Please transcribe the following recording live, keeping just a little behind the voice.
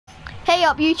Hey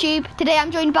up YouTube, today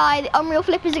I'm joined by the Unreal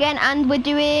Flippers again and we're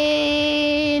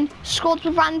doing squads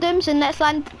with randoms and let's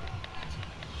land.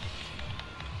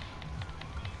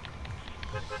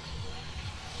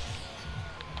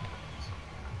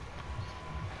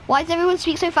 Why does everyone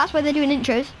speak so fast when they're doing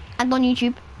intros and on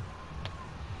YouTube?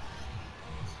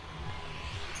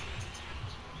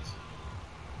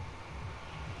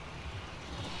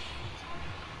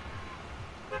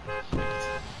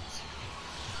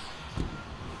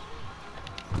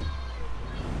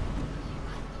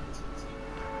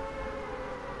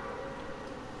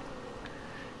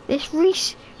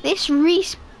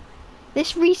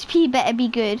 This Reese P better be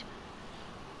good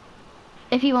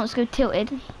if he wants to go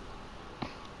tilted.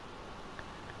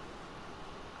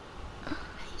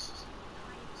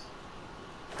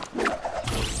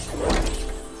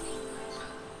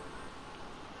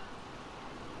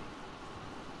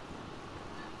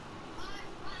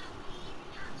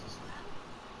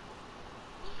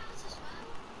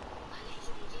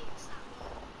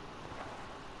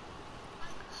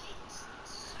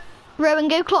 Rowan,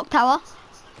 go clock tower.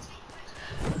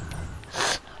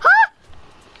 Huh?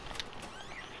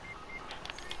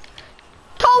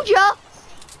 Told ya.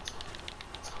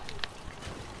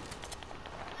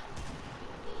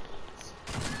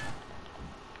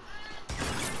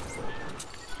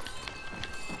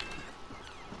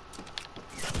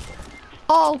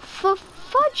 Oh, for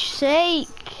fudge's sake.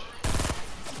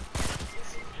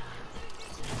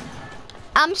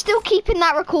 I'm still keeping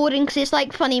that recording because it's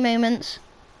like funny moments.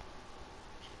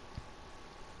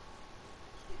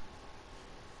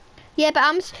 Yeah,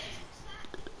 but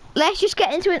let's just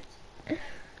get into it.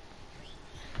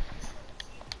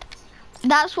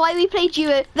 That's why we play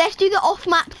duo. Let's do the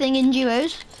off-map thing in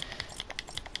duos.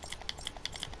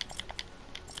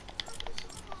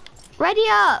 Ready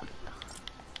up.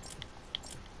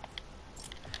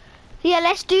 Yeah,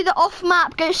 let's do the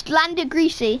off-map. Go land at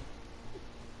Greasy.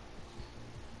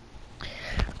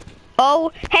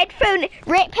 Oh, headphone.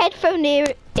 Rip headphone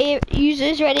ear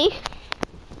users. Ready?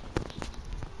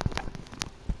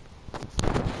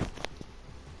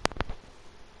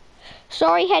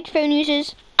 Sorry, headphone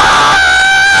users.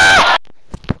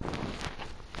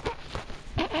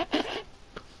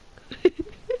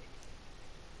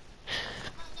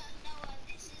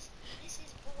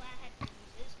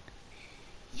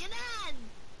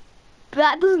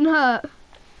 That doesn't hurt.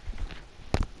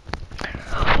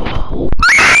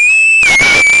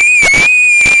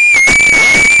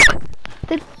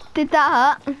 Did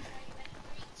that hurt?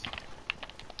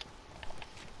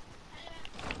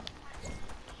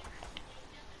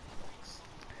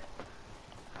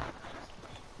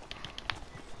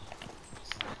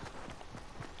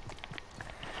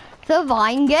 The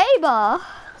Vine Gamer.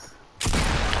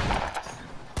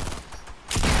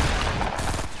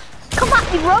 Come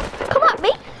at me, Rob. Come at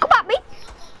me. Come at me.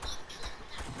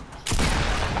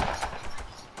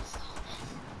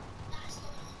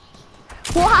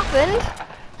 What happened?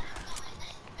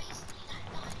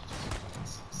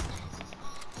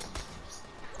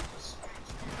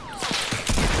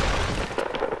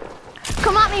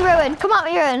 Come at me, Rowan. Come at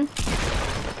me, Rowan.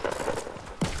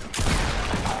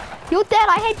 You're dead.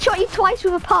 I headshot you twice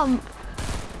with a pump.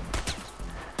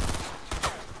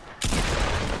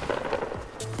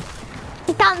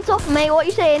 Dance off, mate. What are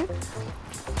you saying?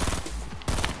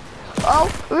 Oh,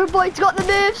 your boy's got the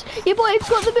moves. Your boy's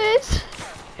got the moves.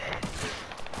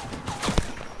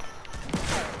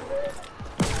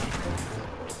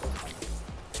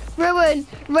 Rowan,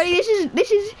 ready?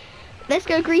 This is. Let's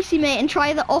go Greasy, mate, and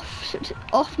try the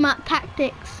off-map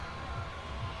tactics.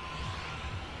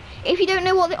 If you don't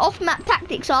know what the off-map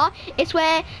tactics are, it's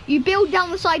where you build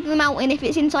down the side of the mountain if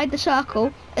it's inside the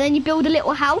circle, and then you build a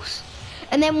little house,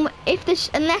 and then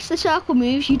unless the circle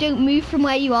moves, you don't move from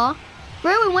where you are.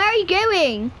 Rowan, where are you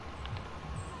going?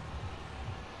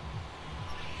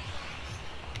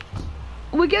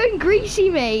 We're going Greasy,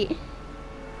 mate.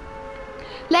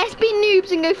 Let's be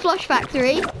noobs and go Flush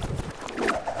Factory.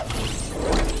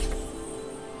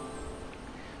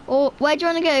 Or where do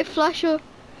you want to go? Flush or...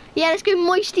 Yeah, let's go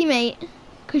Moisty, mate,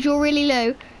 because you're really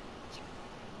low.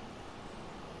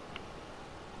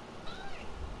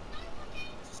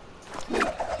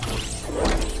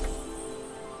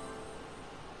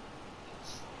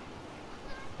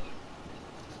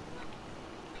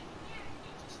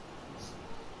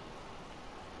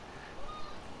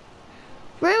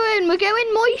 Rowan, we're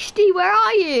going Moisty. Where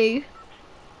are you?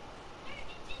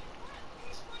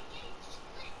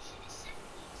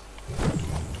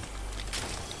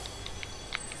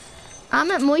 I'm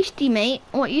at Moisty, mate.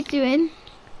 What you doing?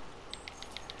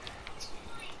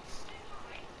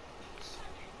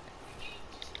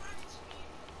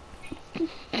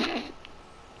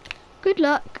 Good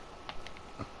luck.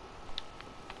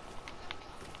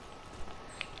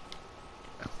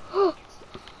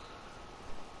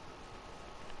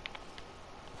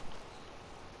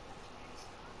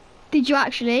 Did you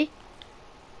actually?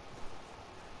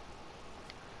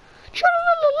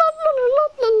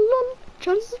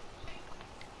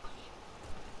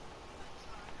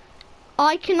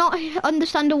 I cannot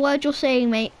understand a word you're saying,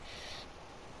 mate.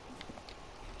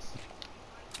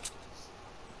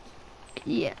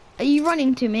 Yeah, are you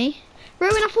running to me?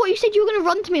 Rowan, I thought you said you were going to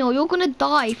run to me or you're going to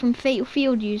die from fatal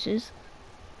field users.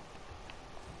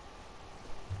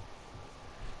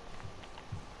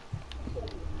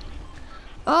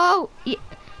 Oh, yeah.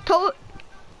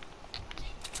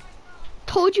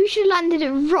 Told you should have landed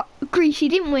at Greasy,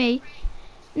 didn't we?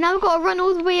 Now we've got to run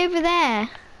all the way over there.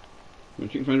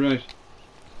 Chicken fried rice.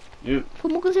 Yeah. I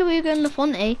thought Morgan said we were going to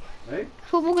Lafonte. Hey? I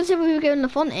thought Morgan said we were going to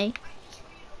Lafonte.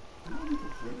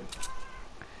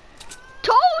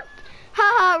 Told!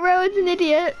 Haha, Rowan's an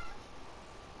idiot.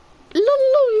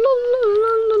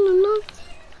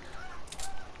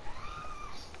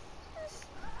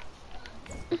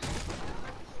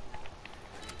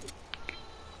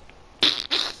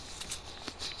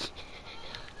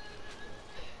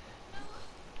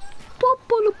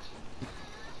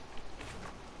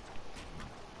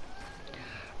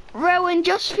 Rowan,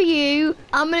 just for you,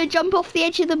 I'm going to jump off the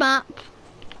edge of the map.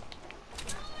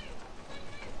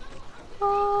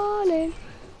 Hallelujah,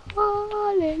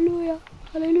 hallelujah,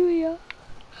 hallelujah.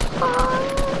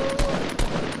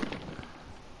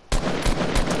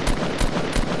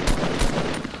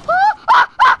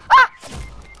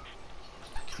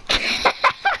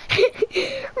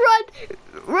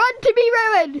 Run to me,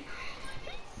 Rowan.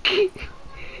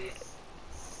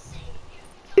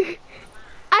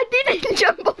 I didn't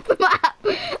jump off the map.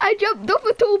 I jumped off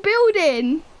a tall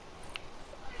building.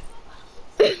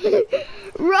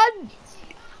 Run.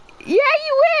 Yeah,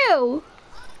 you will.